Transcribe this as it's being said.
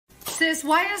Sis,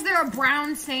 why is there a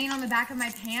brown stain on the back of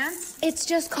my pants? It's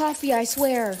just coffee, I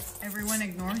swear. Everyone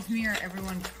ignores me or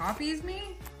everyone copies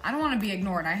me? I don't want to be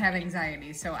ignored. I have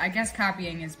anxiety, so I guess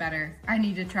copying is better. I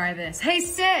need to try this. Hey,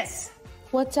 sis!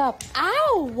 What's up?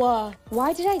 Ow!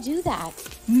 Why did I do that?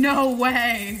 No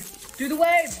way! Do the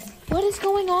wave! What is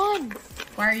going on?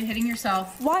 Why are you hitting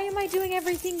yourself? Why am I doing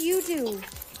everything you do?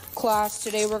 Class,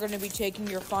 today we're going to be taking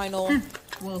your final.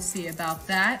 We'll see about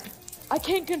that. I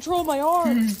can't control my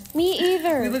arms. Me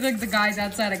either. We look like the guys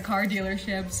outside of car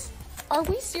dealerships. Are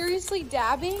we seriously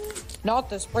dabbing? Not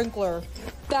the sprinkler.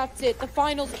 That's it. The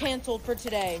final's canceled for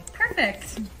today.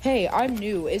 Perfect. Hey, I'm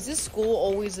new. Is this school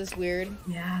always this weird?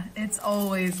 Yeah, it's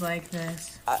always like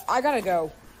this. I gotta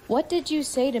go. What did you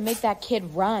say to make that kid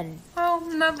run? Oh,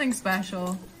 nothing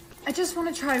special. I just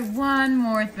want to try one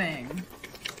more thing.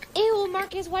 Ew,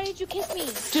 Marcus, why did you kiss me?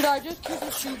 Did I just kiss a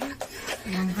student?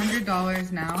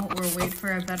 $100 now, or wait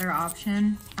for a better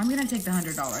option? I'm gonna take the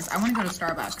 $100. I want to go to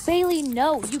Starbucks. Bailey,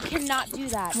 no, you cannot do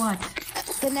that. What?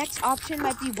 The next option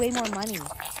might be way more money.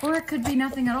 Or it could be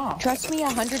nothing at all. Trust me,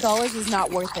 $100 is not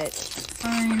worth it.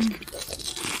 Fine.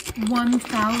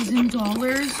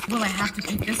 $1,000? Well, I have to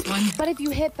take this one. But if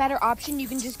you hit better option, you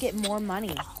can just get more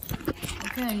money.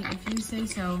 Okay, if you say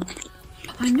so.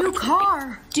 A new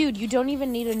car! Dude, you don't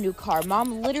even need a new car.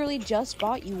 Mom literally just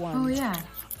bought you one. Oh, yeah.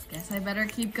 Guess I better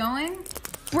keep going?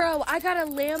 Bro, I got a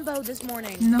Lambo this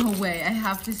morning. No way, I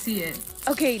have to see it.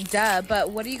 Okay, duh,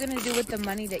 but what are you gonna do with the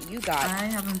money that you got? I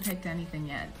haven't picked anything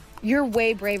yet. You're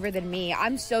way braver than me.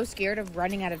 I'm so scared of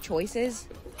running out of choices.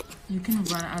 You can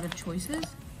run out of choices?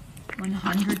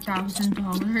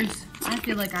 $100,000? I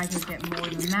feel like I could get more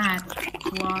than that.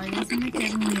 Why isn't it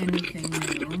giving me anything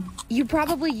new? You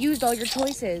probably used all your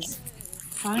choices.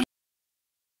 Fine.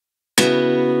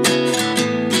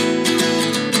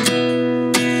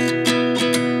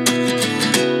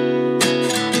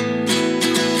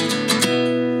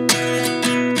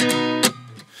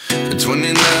 At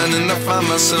 29 and I find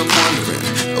myself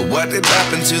wondering what did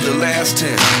happen to the last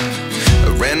 10. I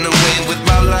ran away with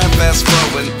my life, fast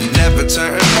forward, never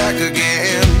turn back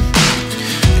again.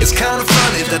 It's kind of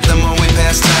funny that the more we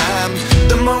pass time,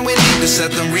 the more we need to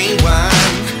set the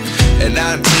rewind. And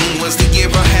 19 was the year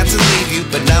I had to leave you,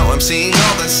 but now I'm seeing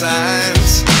all the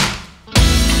signs.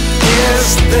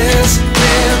 Is this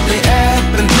really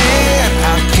happening?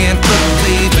 I can't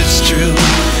believe it's true.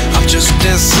 I'm just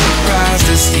as surprised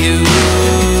as you.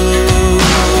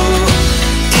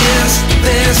 Is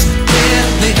this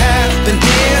really happening?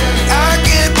 I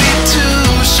can't be too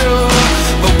sure,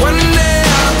 but one day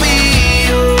I'll be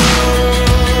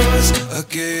yours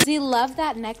again. Do you love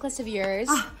that necklace of yours?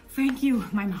 Ah, thank you.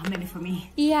 My mom made it for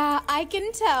me. Yeah, I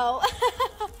can tell.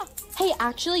 Hey,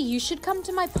 actually, you should come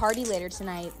to my party later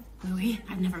tonight. Really?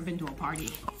 I've never been to a party.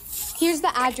 Here's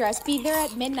the address. Be there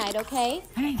at midnight, okay?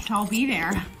 Hey, I'll be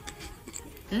there.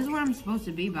 This is where I'm supposed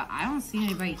to be, but I don't see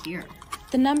anybody here.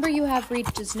 The number you have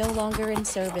reached is no longer in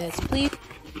service. Please.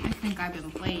 I think I've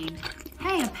been played.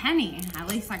 Hey, a penny. At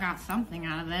least I got something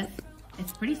out of this.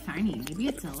 It's pretty tiny. Maybe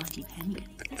it's a lucky penny.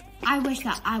 I wish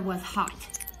that I was hot.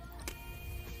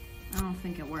 I don't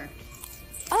think it worked.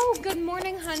 Oh, good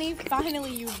morning, honey.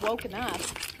 Finally, you've woken up.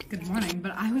 Good morning,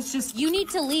 but I was just... You need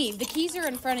to leave. The keys are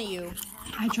in front of you.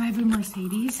 I drive a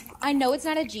Mercedes. I know it's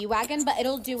not a G-Wagon, but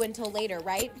it'll do until later,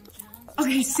 right?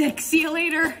 Okay, sick. See you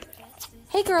later.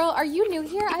 Hey, girl, are you new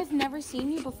here? I've never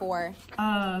seen you before.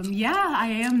 Yeah, I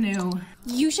am new.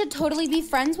 You should totally be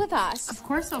friends with us. Of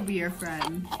course I'll be your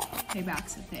friend.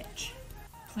 Payback's a bitch.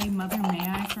 Play Mother May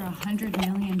I for $100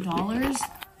 million?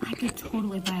 I could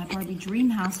totally buy a Barbie dream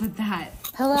house with that.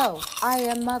 Hello, I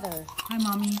am Mother. Hi,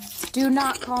 Mommy. Do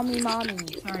not call me Mommy.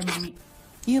 Sorry, Mommy.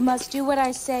 You must do what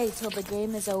I say till the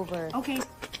game is over. Okay.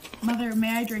 Mother,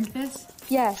 may I drink this?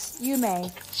 Yes, you may.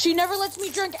 She never lets me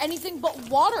drink anything but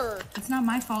water. It's not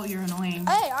my fault you're annoying.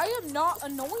 Hey, I am not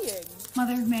annoying.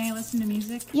 Mother, may I listen to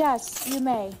music? Yes, you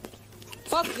may.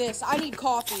 Fuck this, I need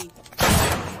coffee.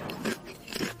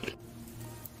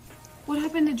 What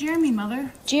happened to Jeremy,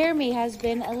 Mother? Jeremy has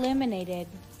been eliminated.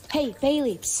 Hey,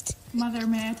 Bailey, psst. Mother,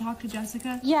 may I talk to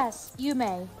Jessica? Yes, you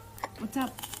may. What's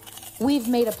up? We've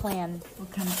made a plan. What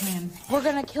kind of plan? We're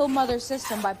gonna kill Mother's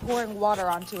system by pouring water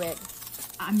onto it.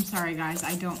 I'm sorry, guys.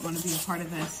 I don't want to be a part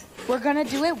of this. We're gonna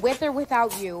do it with or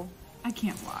without you. I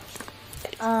can't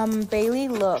watch. Bailey,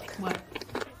 look. What?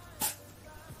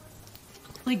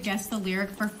 Like, guess the lyric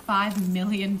for $5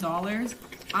 million?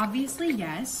 Obviously,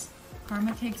 yes.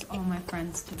 Karma takes all my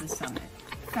friends to the summit.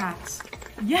 Facts.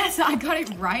 Yes, I got it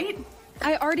right.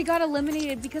 I already got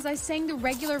eliminated because I sang the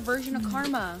regular version of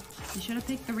Karma. You should have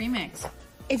picked the remix.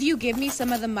 If you give me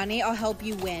some of the money, I'll help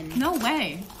you win. No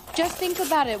way. Just think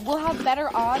about it. We'll have better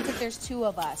odds if there's 2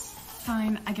 of us.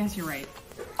 Fine, I guess you're right.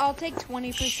 I'll take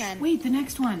 20%. Wait, the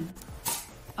next one.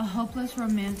 A hopeless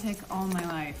romantic all my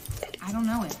life. I don't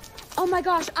know it. Oh my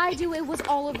gosh, I do. It was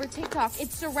all over TikTok.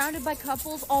 It's surrounded by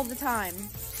couples all the time.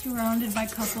 Surrounded by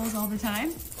couples all the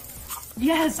time?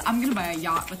 Yes, I'm gonna buy a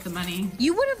yacht with the money.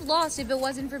 You would have lost if it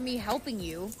wasn't for me helping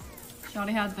you.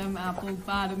 Shawty had them apple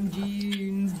bottom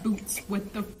jeans, boots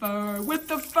with the fur, with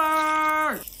the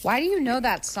fur! Why do you know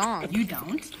that song? You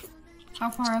don't? How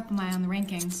far up am I on the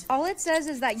rankings? All it says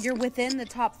is that you're within the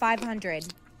top 500.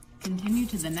 Continue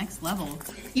to the next level.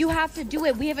 You have to do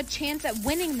it. We have a chance at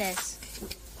winning this.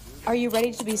 Are you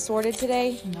ready to be sorted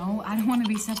today? No, I don't want to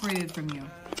be separated from you.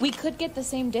 We could get the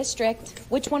same district.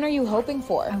 Which one are you hoping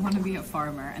for? I want to be a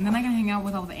farmer, and then I can hang out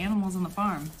with all the animals on the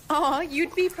farm. Aw,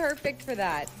 you'd be perfect for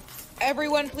that.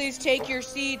 Everyone, please take your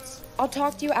seats. I'll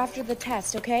talk to you after the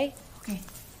test, okay? Okay.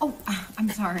 Oh, I'm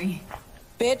sorry.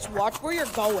 Bitch, watch where you're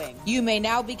going. You may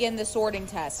now begin the sorting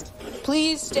test.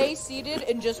 Please stay seated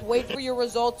and just wait for your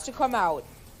results to come out.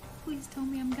 Please tell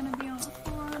me I'm gonna be on a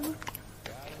farm.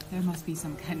 There must be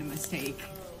some kind of mistake.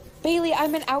 Bailey,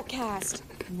 I'm an outcast.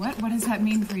 What? What does that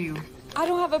mean for you? I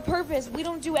don't have a purpose. We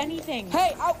don't do anything.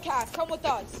 Hey, outcast, come with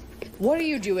us. What are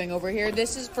you doing over here?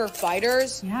 This is for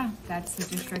fighters? Yeah, that's the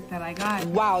district that I got.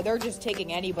 Wow, they're just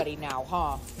taking anybody now,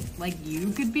 huh? Like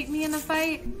you could beat me in a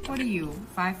fight? What are you,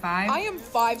 5'5"? I am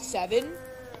 5'7".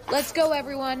 Let's go,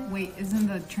 everyone. Wait, isn't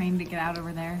the train to get out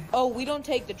over there? Oh, we don't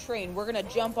take the train. We're gonna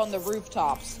jump on the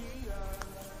rooftops.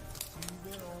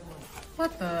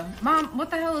 What the? Mom,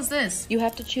 what the hell is this? You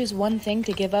have to choose one thing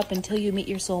to give up until you meet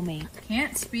your soulmate.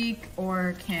 Can't speak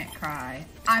or can't cry.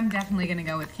 I'm definitely gonna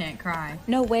go with can't cry.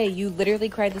 No way, you literally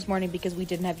cried this morning because we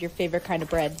didn't have your favorite kind of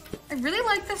bread. I really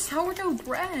like the sourdough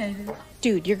bread.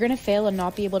 Dude, you're gonna fail and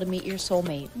not be able to meet your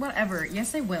soulmate. Whatever,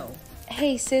 yes I will.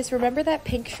 Hey sis, remember that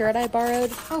pink shirt I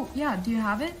borrowed? Oh, yeah, do you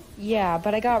have it? Yeah,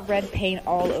 but I got red paint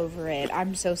all over it.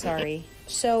 I'm so sorry.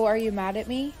 So, are you mad at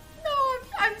me? No,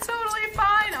 I'm totally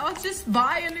fine. I'll just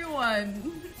buy a new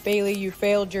one. Bailey, you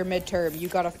failed your midterm. You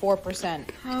got a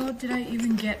 4%. How did I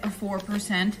even get a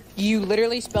 4%? You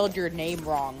literally spelled your name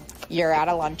wrong. You're out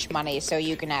of lunch money, so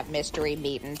you can have mystery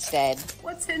meat instead.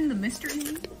 What's in the mystery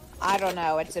meat? I don't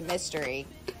know. It's a mystery.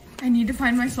 I need to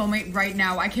find my soulmate right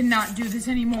now. I cannot do this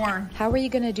anymore. How are you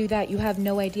gonna do that? You have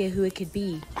no idea who it could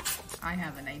be. I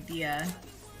have an idea.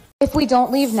 If we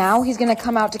don't leave now, he's gonna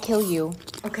come out to kill you.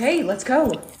 Okay, let's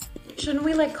go. Shouldn't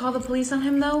we, like, call the police on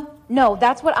him, though? No,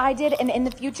 that's what I did, and in the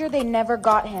future, they never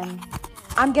got him.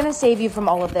 I'm gonna save you from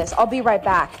all of this. I'll be right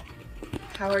back.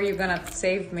 How are you gonna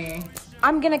save me?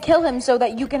 I'm gonna kill him so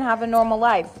that you can have a normal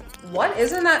life. What?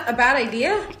 Isn't that a bad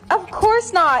idea? Of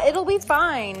course not. It'll be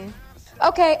fine.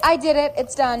 Okay, I did it.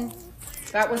 It's done.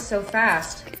 That was so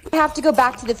fast. I have to go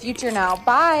back to the future now.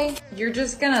 Bye. You're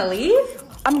just gonna leave?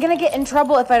 I'm gonna get in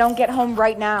trouble if I don't get home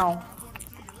right now.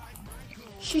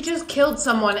 She just killed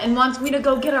someone and wants me to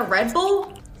go get a Red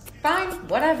Bull? Fine,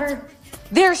 whatever.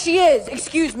 There she is.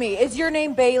 Excuse me. Is your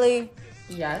name Bailey?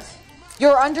 Yes.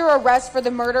 You're under arrest for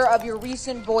the murder of your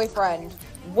recent boyfriend.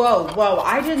 Whoa,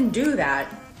 I didn't do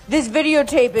that. This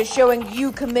videotape is showing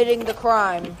you committing the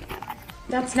crime.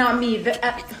 That's not me.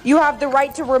 You have the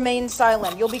right to remain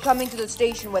silent. You'll be coming to the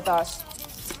station with us.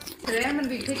 Today I'm going to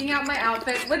be picking out my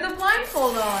outfit with a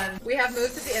blindfold on. We have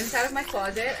moved to the inside of my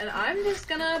closet and I'm just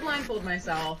going to blindfold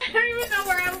myself. I don't even know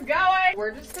where I'm going.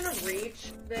 We're just going to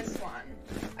reach this one.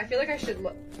 I feel like I should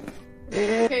look.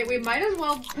 Okay, we might as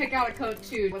well pick out a coat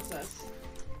too. What's this?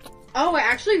 Oh, I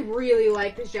actually really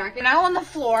like this jacket. Now on the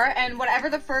floor, and whatever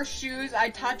the first shoes I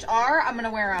touch are, I'm going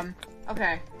to wear them.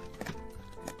 Okay.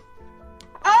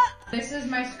 Ah! This is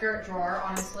my skirt drawer,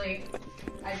 honestly.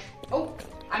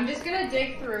 I'm just gonna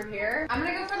dig through here. I'm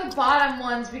gonna go for the bottom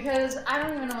ones because I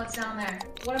don't even know what's down there.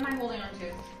 What am I holding on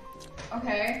to?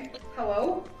 Okay,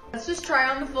 hello? Let's just try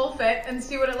on the full fit and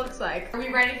see what it looks like. Are we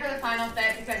ready for the final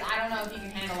fit? Because I don't know if you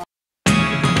can handle it.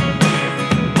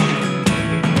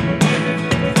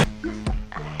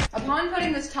 Upon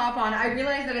putting this top on, I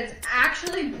realized that it's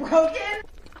actually broken.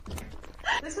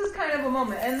 This is kind of a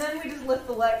moment. And then we just lift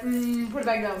the leg, put it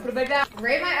back down, put it back down.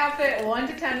 Rate my outfit 1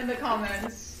 to 10 in the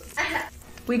comments.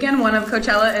 Weekend 1 of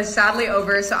Coachella is sadly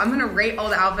over, so I'm gonna rate all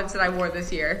the outfits that I wore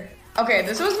this year. Okay,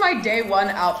 this was my day 1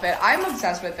 outfit. I'm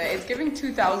obsessed with it. It's giving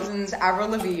 2000s Avril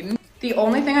Lavigne. The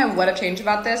only thing I would have changed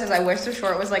about this is I wish the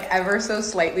short was like ever so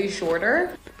slightly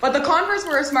shorter. But the Converse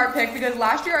were a smart pick because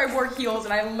last year I wore heels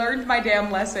and I learned my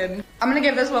damn lesson. I'm gonna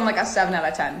give this one like a 7 out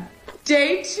of 10.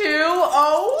 Day 2,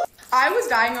 oh I was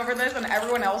dying over this and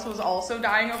everyone else was also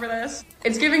dying over this.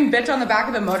 It's giving bitch on the back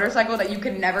of the motorcycle that you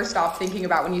can never stop thinking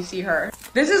about when you see her.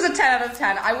 This is a 10 out of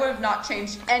 10. I would have not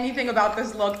changed anything about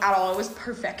this look at all. It was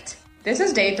perfect. This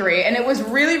is day 3 and it was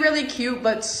really, really cute,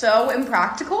 but so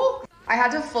impractical. I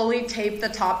had to fully tape the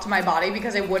top to my body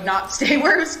because it would not stay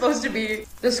where it was supposed to be.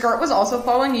 The skirt was also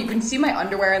falling. You can see my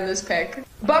underwear in this pic.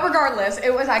 But regardless,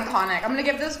 it was iconic. I'm gonna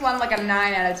give this one like a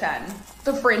 9 out of 10.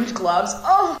 The fringe gloves.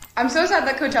 Oh, I'm so sad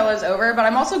that Coachella is over, but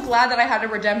I'm also glad that I had a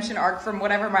redemption arc from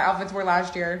whatever my outfits were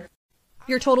last year.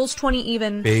 Your total's 20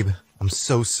 even. Babe, I'm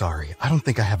so sorry. I don't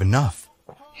think I have enough.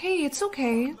 Hey, it's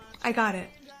okay. I got it.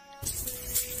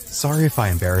 Sorry if I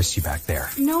embarrassed you back there.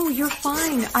 No, you're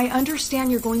fine. I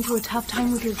understand you're going through a tough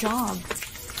time with your job.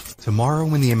 Tomorrow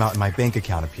when the amount in my bank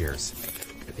account appears,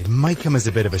 it might come as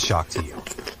a bit of a shock to you.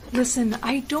 Listen,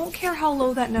 I don't care how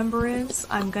low that number is.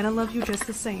 I'm gonna love you just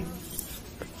the same.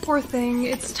 Poor thing,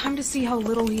 it's time to see how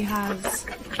little he has.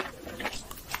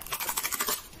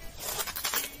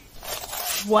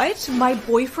 What? My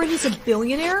boyfriend is a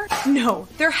billionaire? No,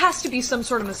 there has to be some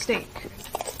sort of mistake.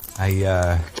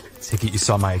 Take it you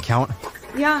saw my account?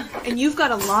 Yeah, and you've got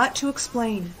a lot to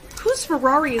explain. Whose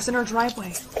Ferrari is in our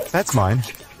driveway? That's mine.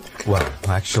 Well,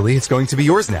 actually, it's going to be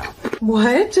yours now.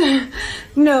 What?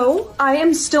 No, I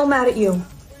am still mad at you.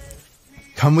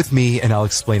 Come with me and I'll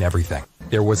explain everything.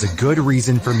 There was a good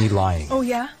reason for me lying. Oh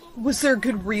yeah? Was there a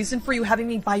good reason for you having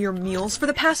me buy your meals for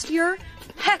the past year?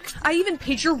 Heck, I even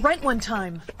paid your rent one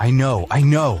time. I know.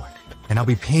 And I'll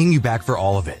be paying you back for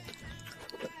all of it.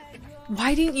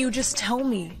 Why didn't you just tell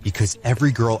me? Because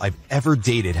every girl I've ever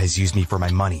dated has used me for my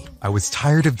money. I was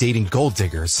tired of dating gold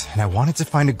diggers, and I wanted to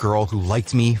find a girl who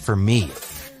liked me for me.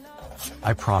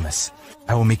 I promise,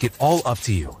 I will make it all up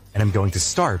to you, and I'm going to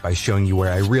start by showing you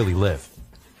where I really live.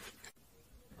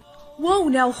 Whoa,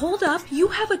 now hold up. You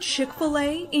have a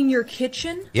Chick-fil-A in your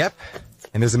kitchen? Yep,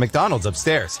 and there's a McDonald's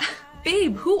upstairs.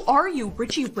 Babe, who are you,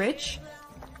 Richie Rich?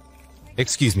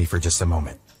 Excuse me for just a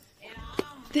moment.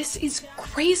 This is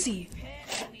crazy.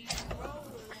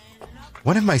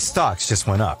 One of my stocks just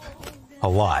went up. A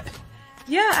lot.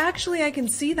 Yeah, actually, I can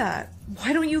see that.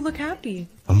 Why don't you look happy?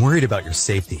 I'm worried about your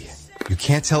safety. You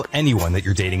can't tell anyone that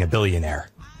you're dating a billionaire.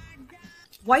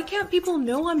 Why can't people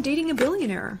know I'm dating a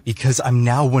billionaire? Because I'm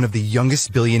now one of the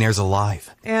youngest billionaires alive.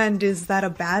 And is that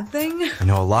a bad thing? I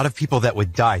know a lot of people that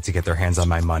would die to get their hands on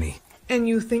my money. And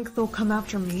you think they'll come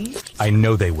after me? I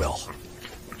know they will.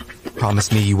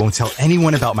 Promise me you won't tell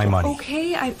anyone about my money.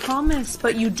 Okay, I promise,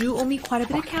 but you do owe me quite a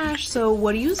bit of cash, so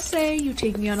what do you say you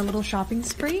take me on a little shopping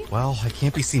spree? Well, I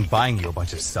can't be seen buying you a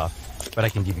bunch of stuff, but I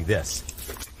can give you this.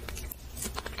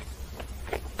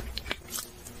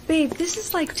 Babe, this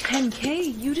is like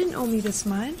 10K. You didn't owe me this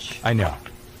much. I know.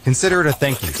 Consider it a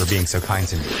thank you for being so kind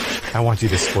to me. I want you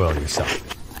to spoil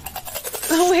yourself.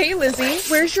 Oh, hey, Lizzie.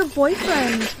 Where's your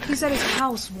boyfriend? He's at his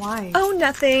house. Why? Oh,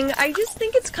 nothing. I just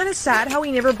think it's kind of sad how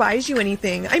he never buys you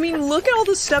anything. I mean, look at all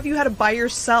the stuff you had to buy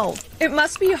yourself. It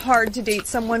must be hard to date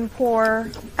someone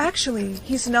poor. Actually,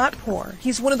 he's not poor.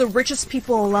 He's one of the richest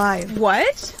people alive.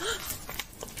 What?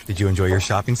 Did you enjoy your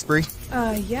shopping spree?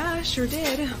 Yeah, I sure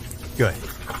did. Good.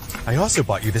 I also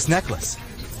bought you this necklace.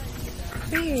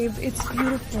 Babe, it's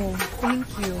beautiful. Thank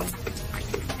you.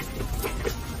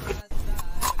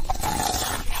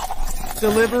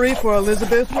 Delivery for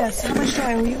Elizabeth? Yes, how much do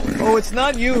I owe you? Oh, it's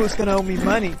not you who's gonna owe me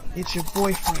money. It's your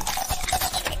boyfriend.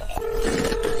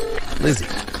 Lizzie,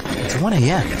 it's 1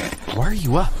 a.m. Why are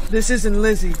you up? This isn't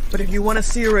Lizzie, but if you want to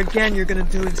see her again, you're gonna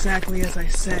do exactly as I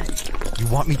say. You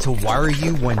want me to wire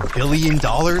you $1 billion?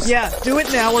 Yeah, do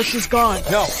it now or she's gone.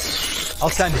 No, I'll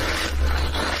send it.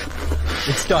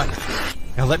 It's done.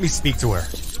 Now let me speak to her.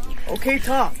 Okay,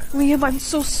 talk. Liam, I'm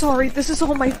so sorry. This is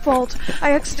all my fault.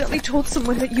 I accidentally told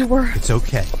someone that you were... It's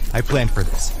okay. I planned for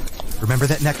this. Remember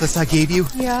that necklace I gave you?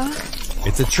 Yeah?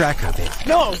 It's a tracker, babe.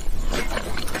 No!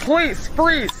 Please,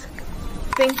 freeze!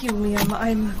 Thank you, Liam.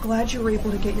 I'm glad you were able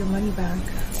to get your money back.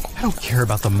 I don't care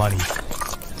about the money.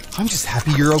 I'm just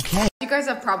happy you're okay. You guys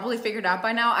have probably figured out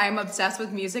by now, I am obsessed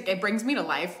with music. It brings me to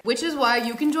life, which is why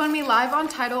you can join me live on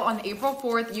Tidal on April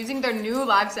 4th using their new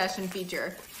live session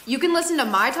feature. You can listen to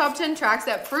my top 10 tracks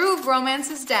that prove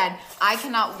romance is dead. I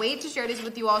cannot wait to share these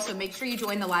with you all, so make sure you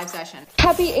join the live session.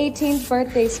 Happy 18th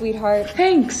birthday, sweetheart.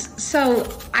 Thanks. So,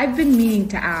 I've been meaning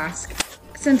to ask.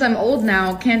 Since I'm old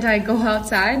now, can't I go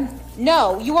outside?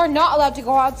 No, you are not allowed to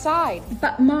go outside.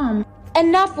 But Mom...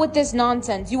 Enough with this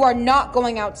nonsense. You are not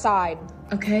going outside.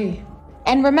 Okay.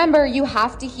 And remember, you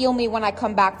have to heal me when I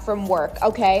come back from work,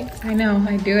 okay? I know,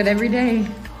 I do it every day.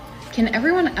 Can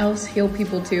everyone else heal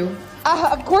people too?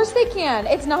 Of course they can.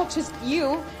 It's not just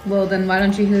you. Well, then why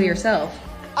don't you heal yourself?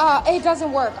 It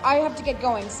doesn't work. I have to get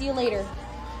going. See you later.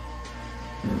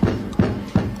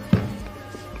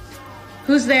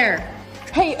 Who's there?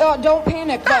 Hey, don't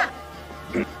panic, but...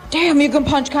 Damn, you can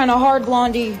punch kind of hard,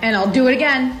 Blondie. And I'll do it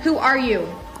again. Who are you?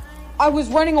 I was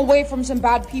running away from some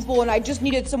bad people and I just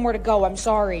needed somewhere to go. I'm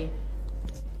sorry.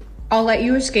 I'll let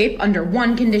you escape under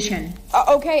one condition.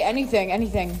 Okay,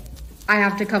 anything. I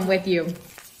have to come with you.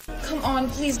 Come on,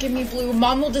 please give me blue.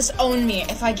 Mom will disown me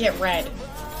if I get red.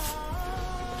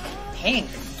 Pink?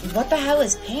 What the hell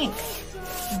is pink?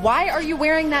 Why are you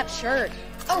wearing that shirt?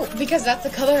 Oh, because that's the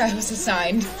color I was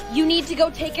assigned. You need to go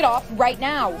take it off right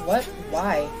now. What?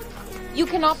 Why? You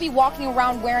cannot be walking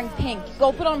around wearing pink.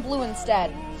 Go put on blue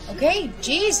instead. Okay,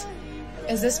 geez.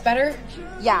 Is this better?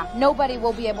 Yeah, nobody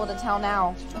will be able to tell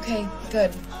now. Okay,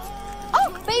 good.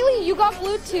 Oh, Bailey, you got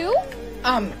blue too?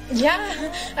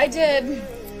 Yeah, I did.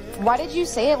 Why did you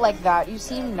say it like that? You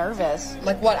seem nervous.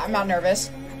 Like what? I'm not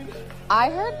nervous. I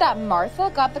heard that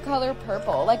Martha got the color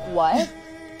purple. Like what?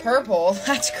 Purple?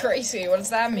 That's crazy. What does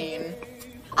that mean?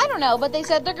 I don't know, but they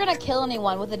said they're gonna kill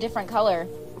anyone with a different color.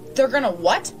 They're gonna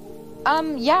what?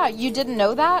 Yeah, you didn't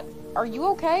know that? Are you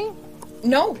okay?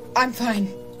 No, I'm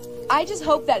fine. I just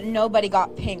hope that nobody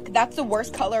got pink. That's the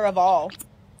worst color of all.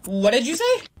 What did you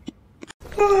say?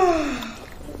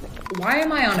 Why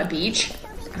am I on a beach?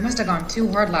 I must have gone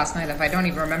too hard last night if I don't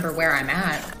even remember where I'm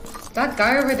at. That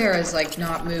guy over there is like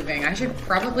not moving. I should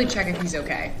probably check if he's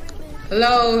okay.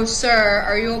 Hello, sir,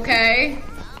 are you okay?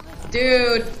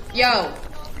 Dude, yo,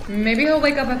 maybe he'll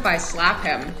wake up if I slap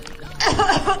him.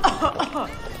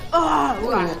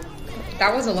 Ooh,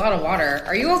 that was a lot of water.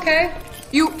 Are you okay?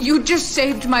 You just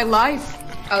saved my life.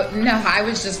 Oh, no, I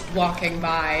was just walking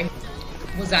by.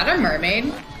 Was that a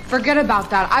mermaid? Forget about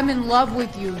that. I'm in love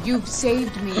with you. You've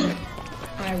saved me.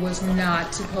 I was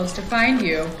not supposed to find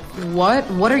you. What?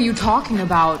 What are you talking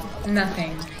about?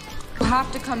 Nothing. You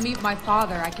have to come meet my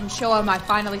father. I can show him I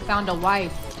finally found a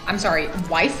wife. I'm sorry,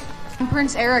 wife? I'm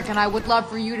Prince Eric and I would love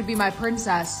for you to be my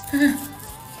princess.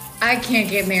 I can't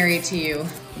get married to you.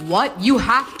 What? You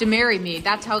have to marry me.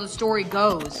 That's how the story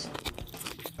goes.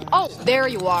 Oh, there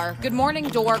you are. Good morning,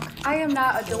 dork. I am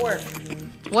not a dork.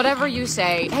 Whatever you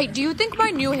say. Hey, do you think my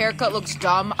new haircut looks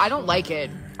dumb? I don't like it.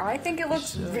 I think it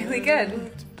looks really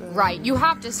good. Right, you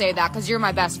have to say that because you're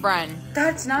my best friend.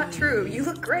 That's not true. You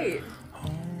look great.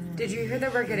 Did you hear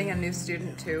that we're getting a new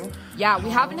student too? Yeah, we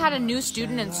haven't had a new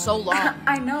student in so long.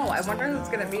 I know. I wonder who it's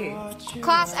gonna be.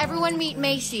 Class, everyone meet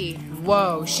Macy.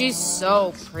 Whoa, she's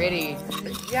so pretty.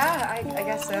 Yeah, I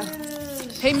guess so.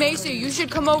 Hey, Macy, you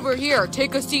should come over here.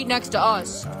 Take a seat next to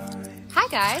us. Hi,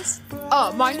 guys.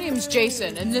 My name's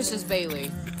Jason, and this is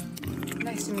Bailey.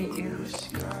 Nice to meet you.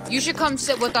 You should come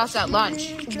sit with us at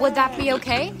lunch. Would that be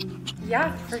okay?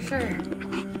 Yeah, for sure.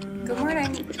 Good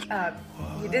morning.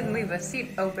 You didn't leave a seat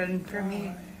open for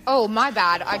me. Oh, my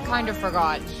bad. I kind of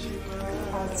forgot.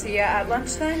 I'll see you at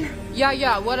lunch then.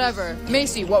 Yeah, whatever.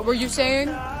 Macy, what were you saying?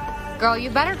 Girl, you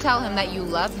better tell him that you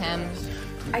love him.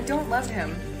 I don't love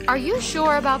him. Are you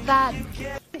sure about that?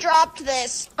 Dropped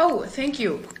this. Oh, thank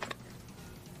you.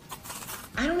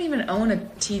 I don't even own a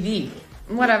TV.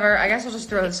 Whatever, I guess I'll just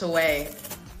throw this away.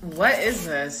 What is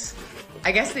this?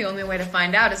 I guess the only way to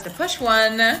find out is to push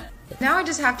one. Now I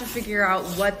just have to figure out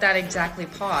what that exactly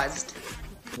paused.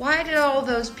 Why did all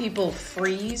those people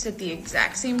freeze at the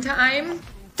exact same time?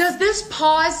 Does this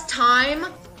pause time?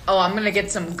 Oh, I'm gonna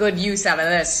get some good use out of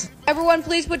this. Everyone,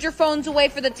 please put your phones away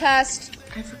for the test.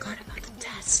 I forgot about the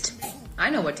test. I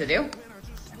know what to do.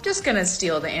 I'm just gonna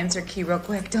steal the answer key real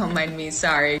quick. Don't mind me,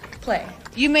 sorry. Play.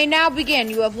 You may now begin.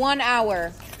 You have 1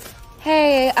 hour.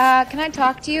 Hey, can I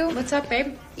talk to you? What's up,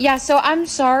 babe? Yeah, so I'm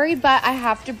sorry, but I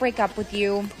have to break up with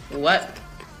you. What?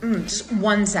 Just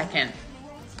 1 second.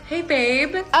 Hey,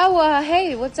 babe. Oh,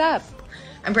 hey, what's up?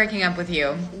 I'm breaking up with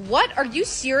you. What? Are you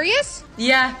serious?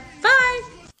 Yeah, bye.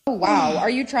 Oh, wow. Are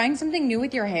you trying something new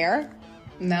with your hair?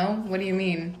 No, what do you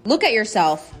mean? Look at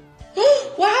yourself.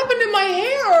 What happened to my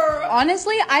hair?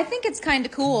 Honestly, I think it's kind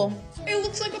of cool. It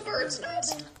looks like a bird's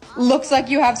nest. Looks like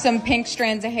you have some pink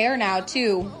strands of hair now,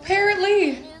 too.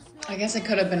 Apparently. I guess it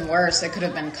could have been worse. It could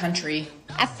have been country.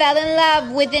 I fell in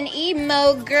love with an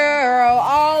emo girl.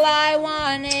 All I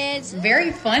want is...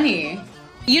 Very funny.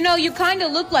 You know, you kind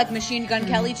of look like Machine Gun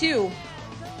Kelly, too.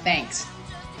 Thanks.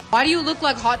 Why do you look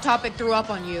like Hot Topic threw up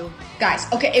on you?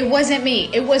 Guys, okay, it wasn't me.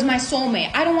 It was my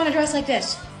soulmate. I don't want to dress like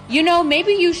this. You know,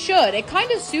 maybe you should. It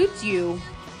kind of suits you.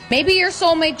 Maybe your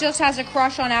soulmate just has a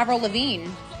crush on Avril Lavigne.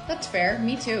 That's fair.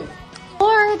 Me too.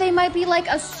 Or they might be like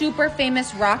a super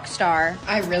famous rock star.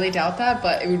 I really doubt that,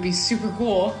 but it would be super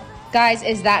cool. Guys,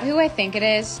 is that who I think it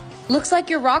is? Looks like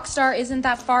your rock star isn't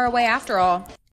that far away after all.